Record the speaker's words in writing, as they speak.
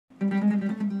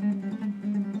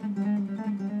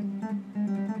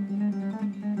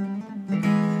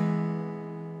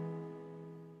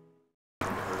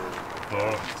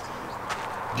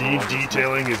Dean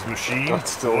detailing his machine. That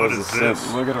still what is is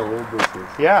this? Look at how old this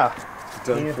is. Yeah.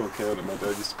 Done from Canada. My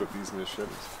dad used to put these in his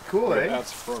Chevys. Cool, eh?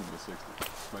 That's from the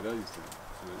 60s. My dad used to.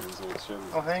 His old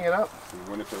Chevys. I'll hang it up. He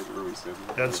went into the early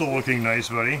 70s. That's still looking nice,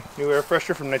 buddy. New air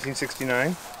fresher from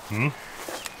 1969. Hmm?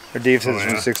 Or Dave says it's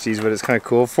from the 60s, but it's kind of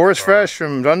cool. Forest Fresh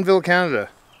from Dunnville, Canada.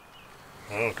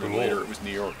 Oh, cool. Later it was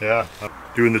New York. Yeah.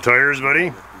 Doing the tires, buddy?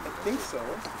 I think so.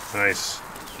 Nice.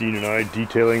 Dean and I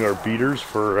detailing our beaters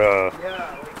for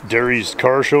Darry's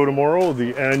car show tomorrow,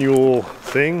 the annual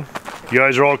thing. You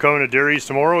guys are all coming to Darry's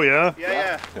tomorrow, yeah?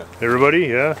 Yeah. Everybody,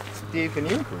 yeah? Dave, can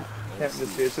you?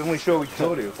 It's the only show we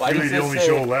can do. Why Really does the this only say,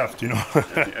 show left, you know?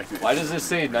 Why does this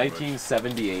say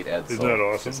 1978 Edsel? Isn't that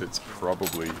awesome? It's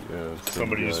probably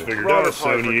Somebody just figured Robert out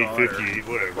probably 78, forgot 58,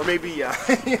 whatever. Or maybe, yeah.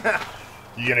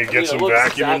 You gonna get I mean, some it looks vacuuming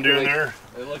exactly doing like- there?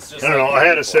 It looks just I don't know, like I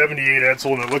had a 78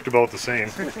 Edsel and it looked about the same.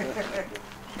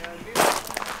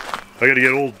 I gotta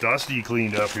get old Dusty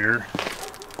cleaned up here.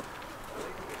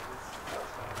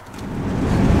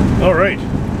 Alright,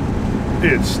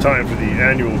 it's time for the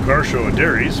annual car show at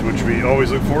Darry's, which we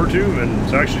always look forward to, and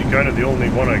it's actually kind of the only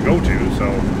one I go to. So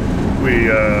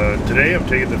today I'm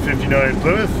taking the 59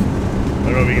 Plymouth. I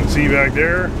don't know if you can see back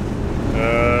there.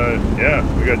 Yeah,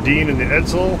 we got Dean in the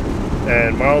Edsel,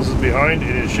 and Miles is behind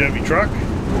in his Chevy truck.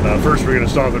 First we're going to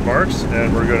stop at Mark's,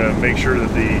 and we're going to make sure that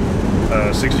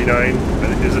the 69,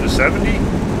 is it a 70?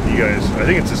 You guys, I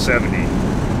think it's a 70.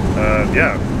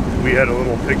 Yeah, we had a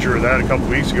little picture of that a couple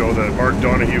weeks ago, the Mark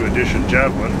Donahue edition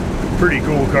Javelin. Pretty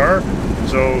cool car.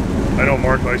 So I know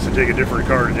Mark likes to take a different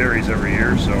car to Darry's every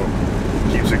year, so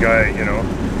keeps a guy, you know.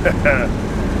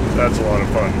 That's a lot of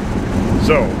fun.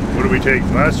 So, what do we take?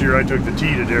 Last year I took the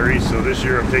T to Darry's, so this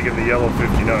year I'm taking the yellow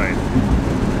 59.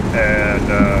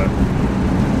 And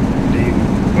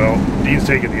Dean's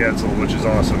taking the Edsel, which is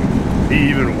awesome. He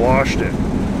even washed it.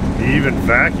 He even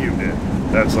vacuumed it.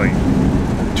 That's like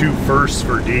 2 firsts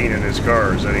for Dean in his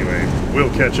cars anyway. We'll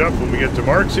catch up when we get to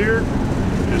Mark's here.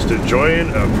 Just enjoying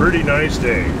a pretty nice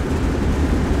day.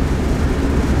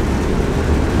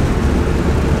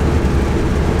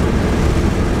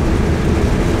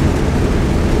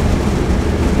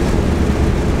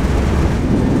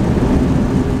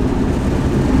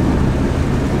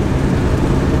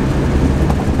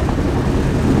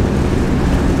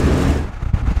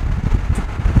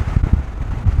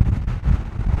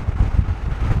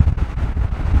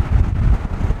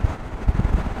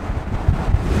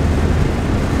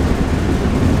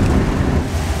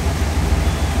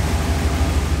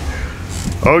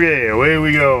 Okay, away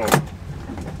we go.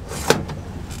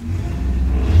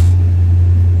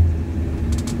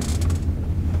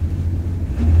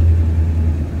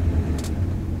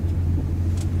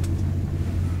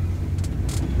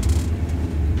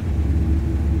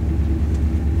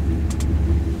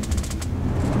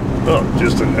 Oh,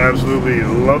 just an absolutely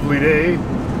lovely day.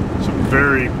 Some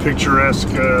very picturesque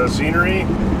scenery.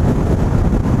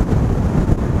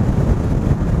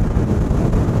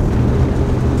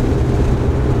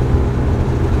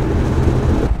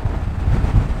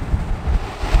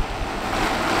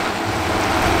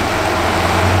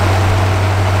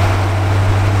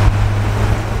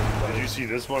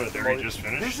 This one that Darry just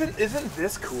finished. Isn't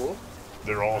this cool?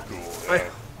 They're all cool. Yeah.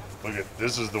 Look at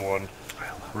this is the one.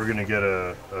 We're gonna get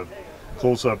a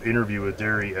close-up interview with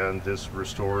Darry and this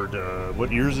restored.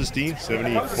 What year is this, Dean?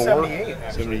 74? 78.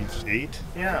 78.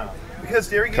 Yeah. Because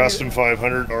Darry gave Custom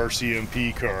 500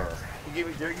 RCMP car.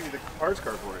 Darry gave me the parts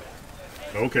car for it.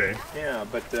 Okay. Yeah,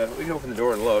 but we can open the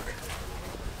door and look.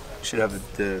 Should have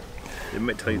the it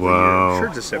might tell you Wow. the year. Sure,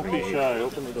 it's a 78.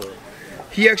 Open the door.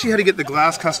 He actually had to get the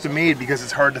glass custom made because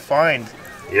it's hard to find.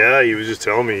 Yeah, he was just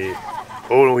telling me.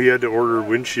 Oh no, he had to order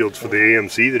windshields for the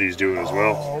AMC that he's doing as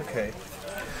well. Oh, okay.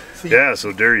 So Yeah,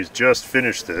 so Darry's just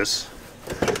finished this.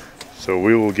 So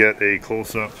we will get a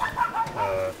close-up.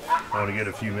 I want to get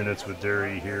a few minutes with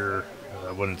Darry here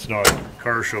when it's not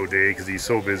car show day because he's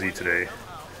so busy today.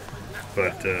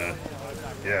 But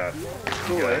yeah,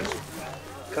 cool, you eh? guys.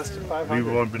 Custom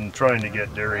 500. We've been trying to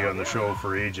get Darry on the show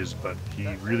for ages, but he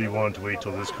really wanted to wait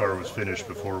till this car was finished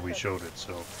before we showed it.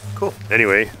 So cool.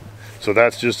 Anyway, so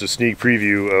that's just a sneak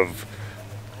preview of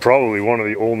probably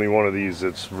only one of these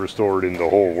that's restored in the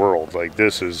whole world. Like,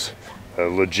 this is a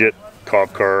legit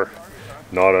cop car,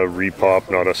 not a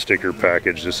repop, not a sticker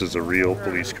package. This is a real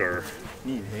police car.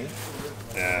 Neat, hey?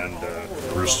 And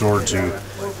restored to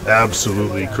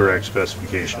absolutely correct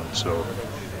specifications. So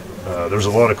there's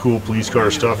a lot of cool police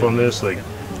car stuff on this, like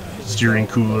steering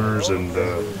coolers and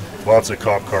lots of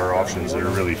cop car options that are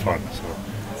really fun.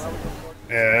 So.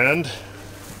 And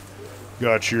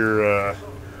got your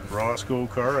Roscoe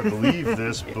car. I believe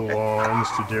this belongs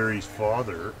to Darry's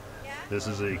father. This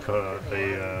is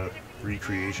a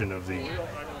recreation of the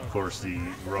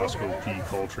Roscoe P.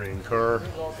 Coltrane car.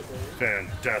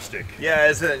 Fantastic. Yeah,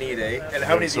 isn't it neat, eh? And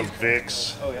how many some of these?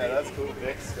 Vicks. Oh yeah, that's cool.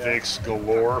 Vicks. Yeah. Vicks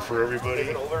galore for everybody.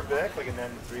 An older Vic, like a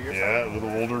 93 or something. Yeah, a little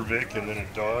older Vic and then a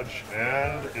Dodge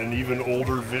and an even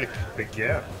older Vic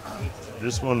again.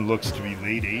 This one looks to be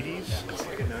late 80s. It's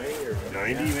like a 90 or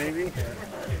 90 maybe?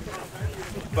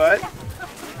 But,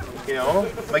 you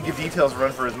know, might give details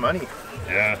run for his money.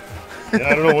 Yeah. Yeah,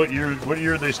 I don't know what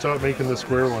year they stopped making the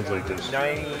square ones like this.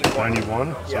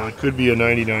 91? So Yeah. it could be a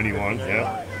 90-91,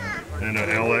 yeah. And an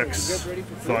LX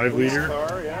 5 liter.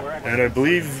 And I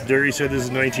believe Darry said this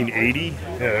is 1980.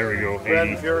 Yeah, there we go. 80.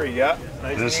 Plymouth Fury, yeah.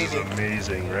 This is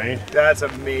amazing, right? That's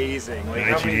amazing. Like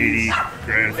 1980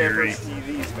 Grand Fury.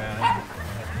 TVs, man.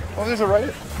 Oh, there's a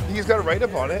write-up. He's got a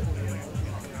write-up on it.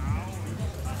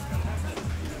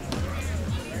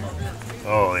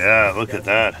 Oh yeah, look at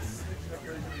that.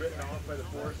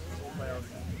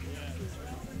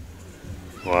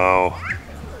 Wow.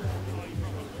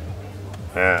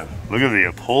 Man, look at the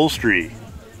upholstery.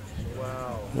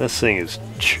 Wow. This thing is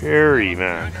cherry,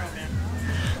 man.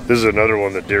 This is another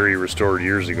one that Darry restored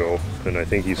years ago, and I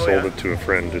think he sold it to a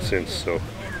friend since. So.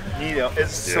 Neato.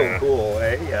 It's so cool,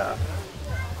 eh? Yeah.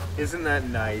 Isn't that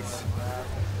nice?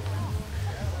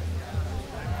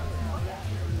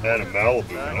 And a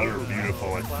Malibu, another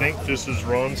beautiful. I think this is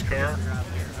Ron's car,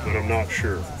 but I'm not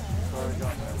sure.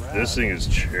 This thing is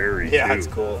cherry, yeah, too. it's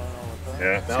cool.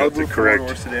 Yeah, it's Malibu got the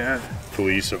correct sedan.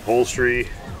 police upholstery.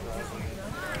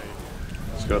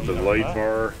 It's got the light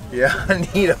bar. Yeah,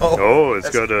 neato. Oh, it's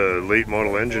got a late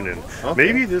model engine in. Okay.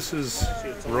 Maybe this is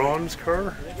Ron's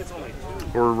car?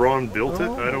 Or Ron built it?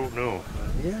 I don't know.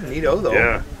 Yeah, neato though.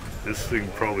 Yeah, this thing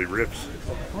probably rips.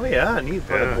 Oh yeah, neat.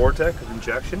 Yeah. A Vortex with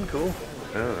injection, cool.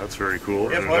 Yeah, that's very cool.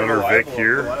 Yeah, And another Vic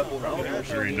here. Very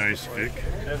Very nice Vic.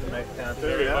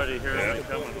 Everybody here is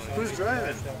coming. Who's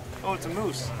driving? Oh, it's a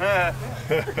moose.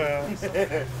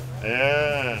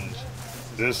 And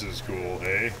this is cool,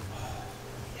 hey?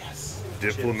 Yes.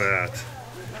 Diplomat.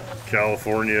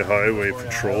 California Highway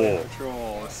Patrol.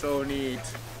 Patrol, so neat.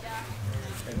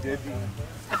 And did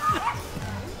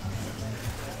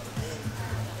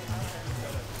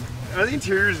the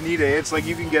interior is neat, eh? It's like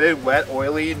you can get it wet,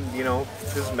 oily, and you know,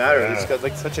 it doesn't matter. Yeah. It's got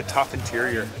like such a tough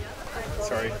interior.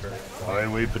 Sorry for.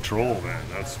 Highway Patrol, man.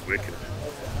 That's wicked.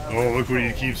 Oh, look what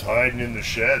he keeps hiding in the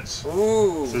sheds.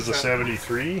 Ooh. This is a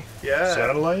 73 Yeah.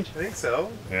 Satellite? I think so.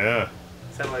 Yeah.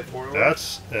 Satellite 4.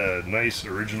 That's a nice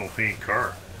original paint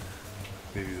car.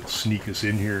 Maybe it'll sneak us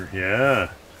in here.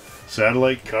 Yeah.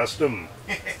 Satellite Custom.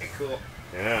 Cool.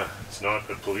 Yeah. It's not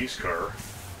a police car.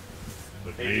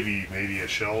 But maybe a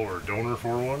shell or donor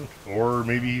for one. Or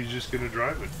maybe he's just going to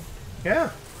drive it.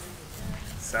 Yeah.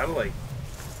 Satellite.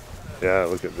 Yeah,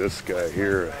 look at this guy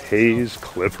here. A Hayes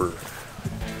Clipper.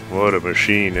 What a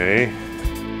machine, eh?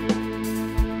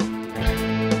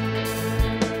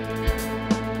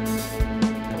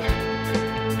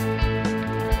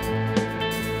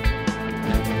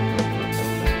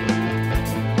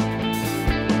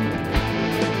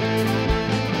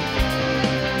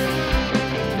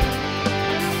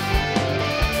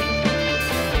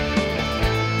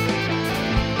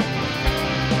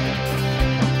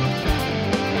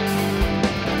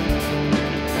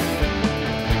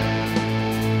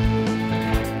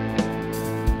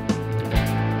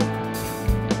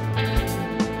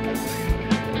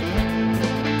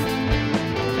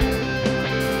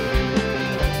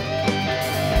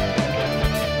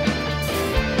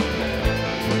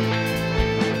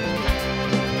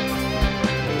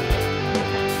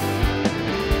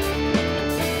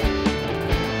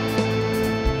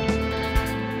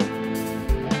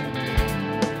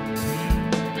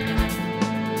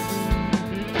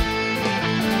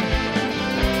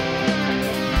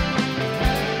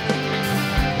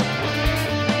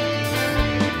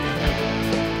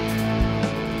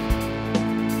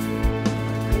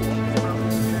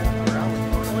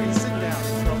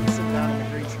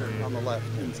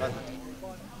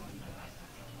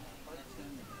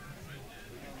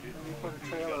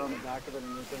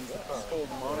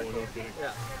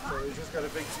 Yeah, so he's just got a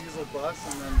big diesel bus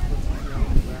and then puts it on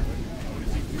the back. What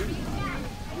does he do?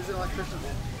 He's an electrician.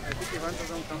 I think he runs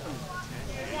his own company.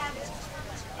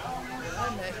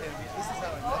 I met him. This is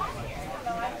how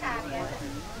I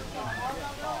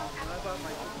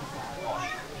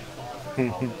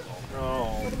met him.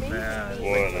 Oh man!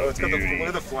 What a It's got the, beauty. look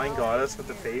at the flying goddess with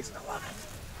the face. I love it.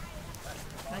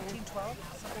 1912.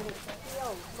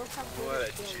 What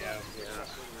a gem! Yeah.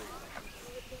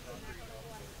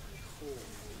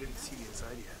 Didn't see the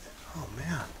inside yet. Oh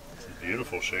man! It's a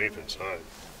beautiful shape inside.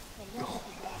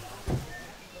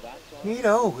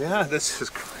 Neato, yeah, this is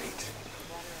great.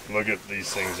 Look at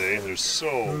these things, eh? They're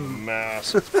so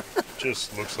massive.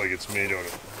 Just looks like it's made out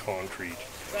of concrete.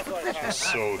 It's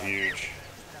so huge.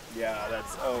 Yeah,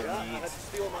 that's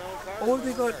neat. Oh,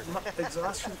 they got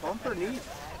exhaust for the bumper, neat.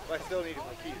 I still need my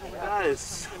keys. That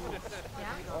is.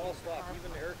 All stock,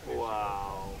 even the air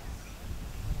Wow.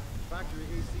 factory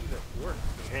AC that works.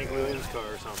 Hank Williams car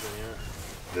or something, yeah.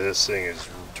 This thing is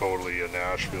totally a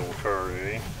Nashville car,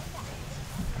 eh?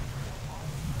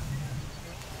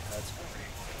 That's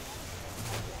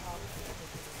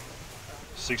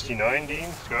 69, Dean?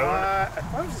 Skylar? I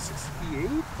thought it was a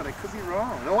 68, but I could be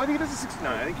wrong. No, I think it is a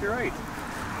 69. I think you're right.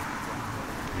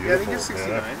 Yeah, I think it's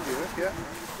 69. Yeah.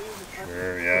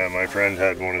 Sure, yeah, my friend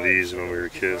had one of these when we were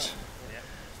kids.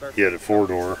 He had a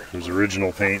 4-door. It was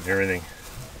original paint and everything.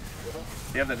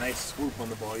 They have that nice swoop on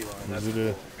the body line. Is it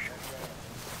a...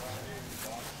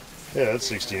 Yeah, that's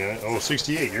 69. Oh,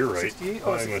 68, you're right. 68?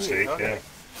 Oh, My 68, mistake, okay.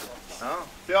 Oh,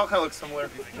 they all kind of look similar.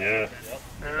 yeah.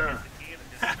 Yeah.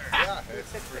 Yeah,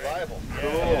 it's reliable.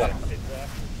 Cool.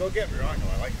 Don't get me wrong,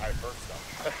 though. I like high perk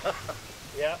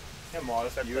stuff. Yeah. Yeah,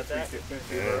 modest. I put that.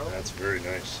 Yeah, that's very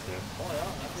nice.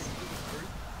 Yeah.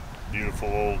 Beautiful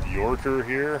old Yorker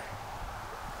here.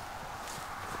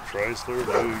 Chrysler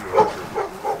Blue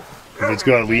Yorker. If it's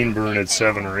got lean burn, it's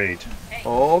 7 or 8.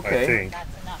 Oh, I okay. think.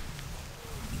 That's enough.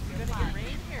 You're gonna get rain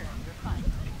here. You're fine.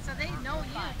 So they know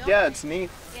you, don't Yeah, they? it's neat.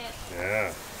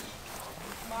 Yeah.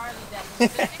 Marley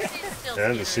doesn't. The 60 is still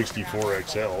And the here. 64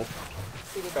 XL.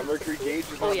 Got mercury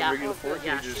gauges, Oh not yeah, regular 4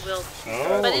 yeah, gauges. she will.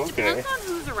 Oh, But it okay. depends on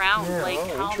who's around, like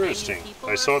how Interesting. many people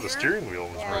I are saw the here. steering wheel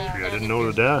was Yeah. mercury. I didn't know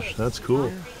the dash. That's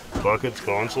cool. Buckets,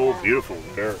 console, beautiful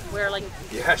car. Where like,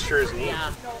 Yeah, sure is neat.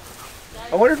 yeah.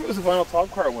 I wonder if it was a vinyl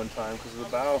top car one time because of the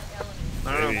bow.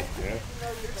 I don't Maybe, know. yeah,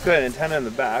 It's got an antenna in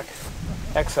the back.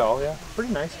 XL, yeah.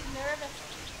 Pretty nice.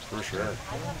 for sure.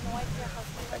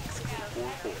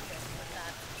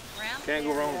 Can't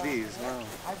go wrong with these. Wow.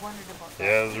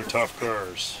 Yeah, those are tough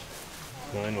cars.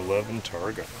 911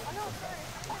 Targa.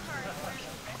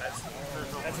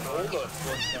 That's an old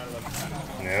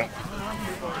one. Yeah.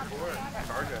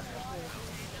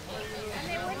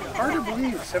 Hard to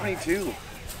believe, 72.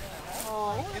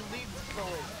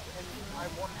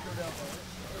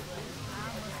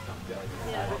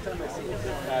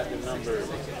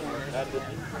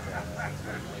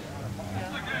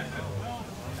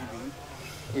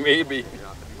 Maybe.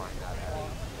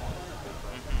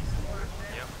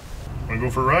 Want to go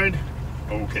for a ride?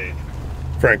 Okay.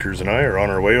 Frankers and I are on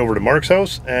our way over to Mark's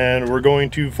house, and we're going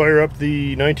to fire up the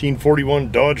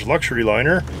 1941 Dodge Luxury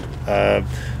Liner.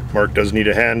 Mark does need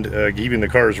a hand keeping the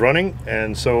cars running,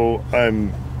 and so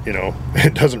I'm, you know,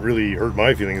 it doesn't really hurt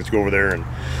my feelings to go over there and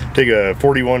take a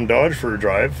 41 Dodge for a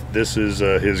drive. This is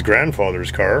his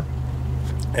grandfather's car,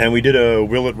 and we did a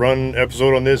Will It Run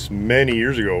episode on this many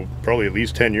years ago, probably at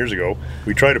least 10 years ago.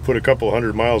 We try to put a couple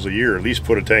 100 miles a year, at least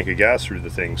put a tank of gas through the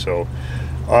thing. So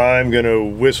I'm gonna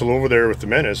whistle over there with the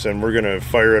Menace, and we're gonna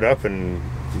fire it up, and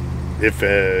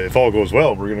if all goes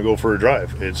well, we're gonna go for a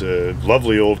drive. It's a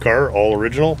lovely old car, all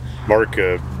original. Mark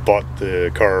bought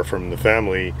the car from the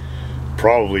family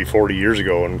probably 40 years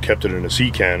ago and kept it in a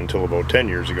sea can until about 10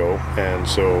 years ago, and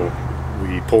so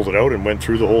we pulled it out and went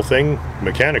through the whole thing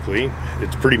mechanically.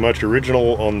 It's pretty much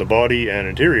original on the body and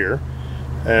interior,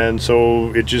 and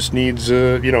so it just needs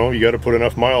you know, you got to put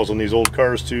enough miles on these old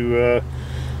cars to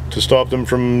stop them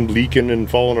from leaking and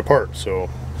falling apart. So,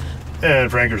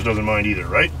 and Frankers doesn't mind either,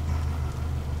 right?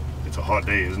 It's a hot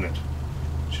day, isn't it?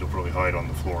 She'll probably hide on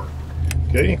the floor.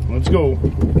 Okay, let's go.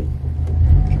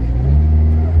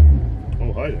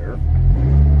 Oh, hi there.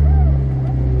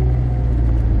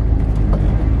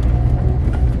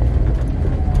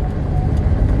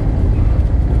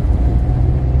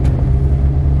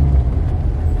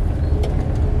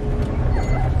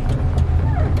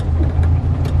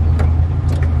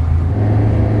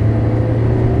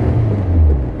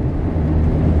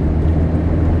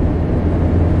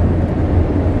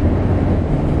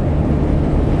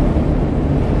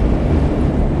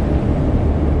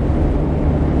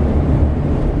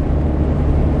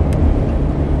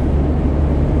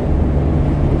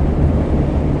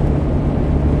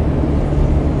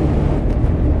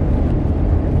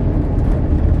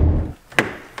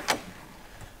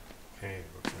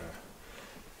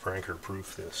 Franker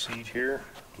proof this seat here.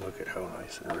 Look at how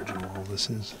nice and original this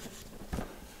is.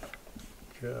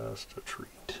 Just a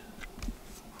treat.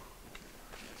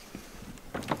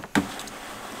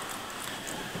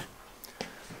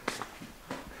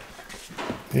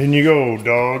 In you go,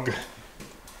 dog.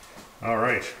 All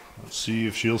right, let's see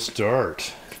if she'll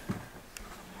start.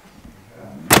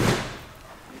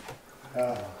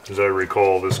 As I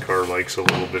recall, this car likes a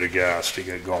little bit of gas to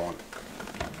get going.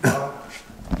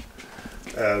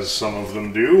 As some of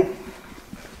them do.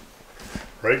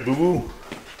 Right, boo-boo?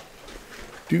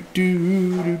 Do.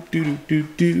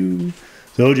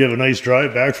 So, did you have a nice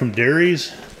drive back from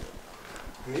Darry's?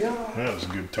 Yeah. That was a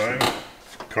good time.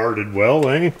 Car did well,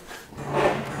 eh?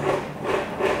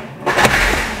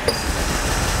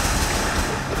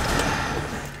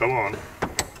 Come on.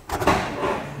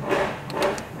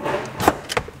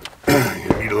 You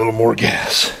need a little more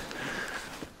gas.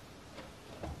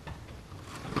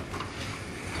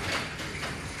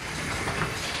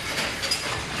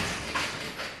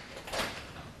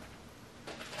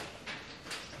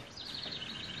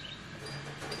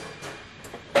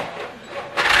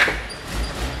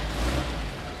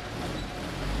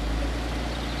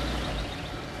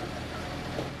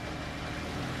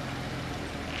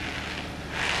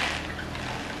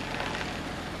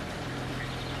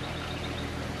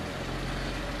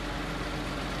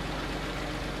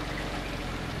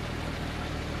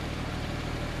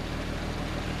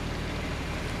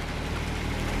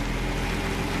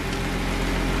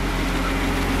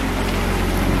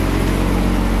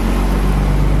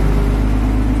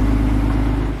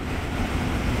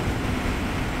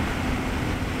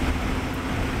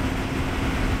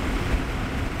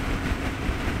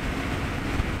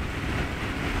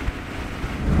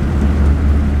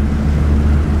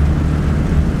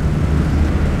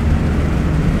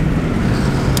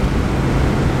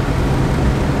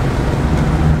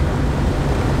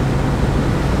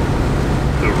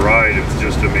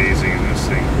 Amazing in this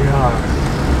thing. Yeah.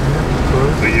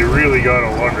 So you really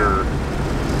gotta wonder,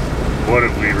 what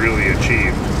have we really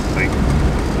achieved? Like,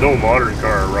 no modern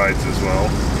car rides as well.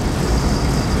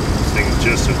 This thing's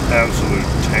just an absolute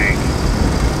tank.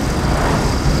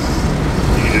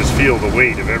 You can just feel the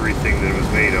weight of everything that it was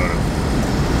made out of.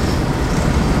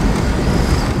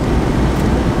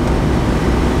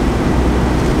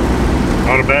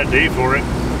 Not a bad day for it.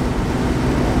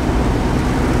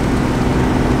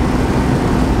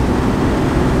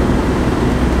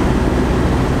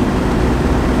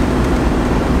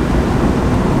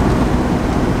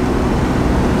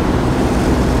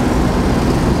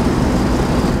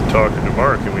 Talking to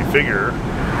Mark, and we figure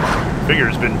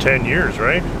it's been 10 years,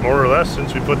 right? More or less,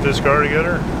 since we put this car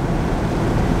together.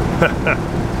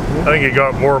 I think it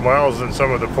got more miles than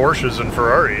some of the Porsches and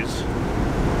Ferraris.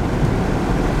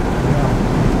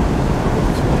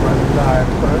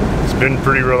 Yeah. It's been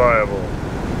pretty reliable.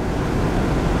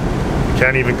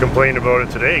 Can't even complain about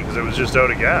it today because it was just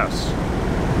out of gas.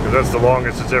 Because that's the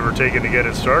longest it's ever taken to get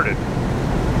it started.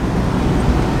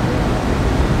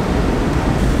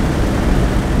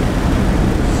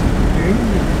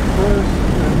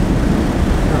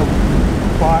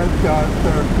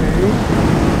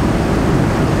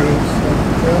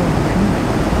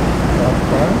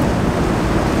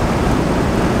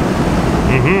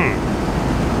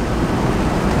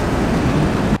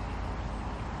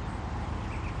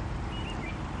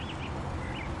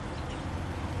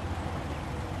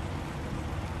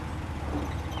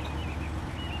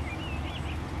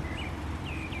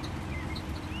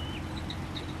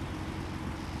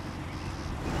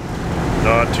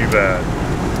 Not too bad.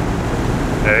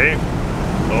 Hey,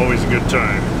 always a good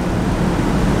time.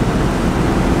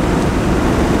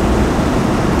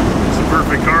 It's the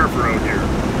perfect car for out here.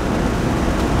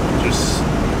 Just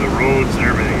the roads and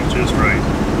everything is just right.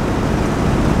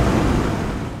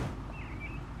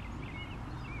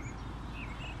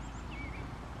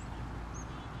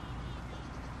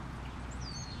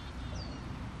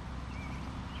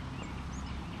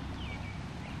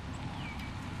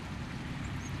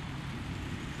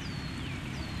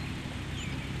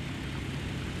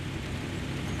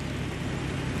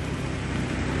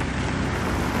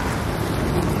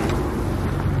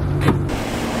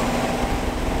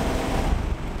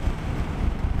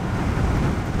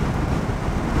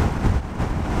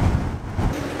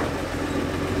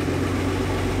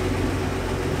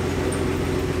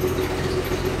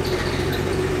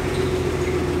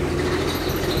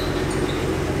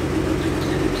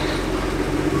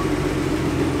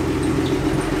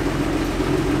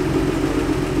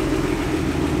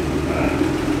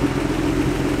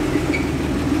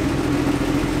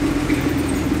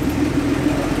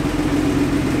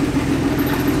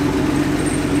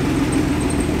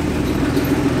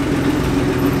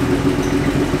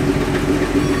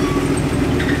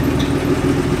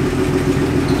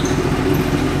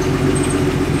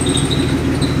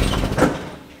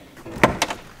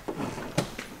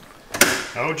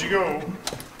 How'd you go?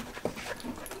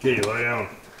 Okay, you lie down.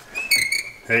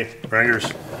 Hey,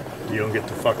 Rangers, you don't get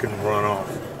to fucking run off.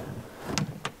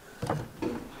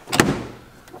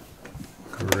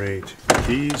 Great.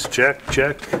 Keys, check,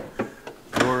 check.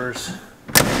 Doors.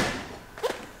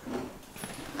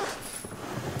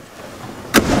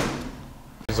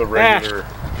 This is a regular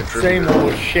contributor. Same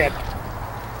old shit.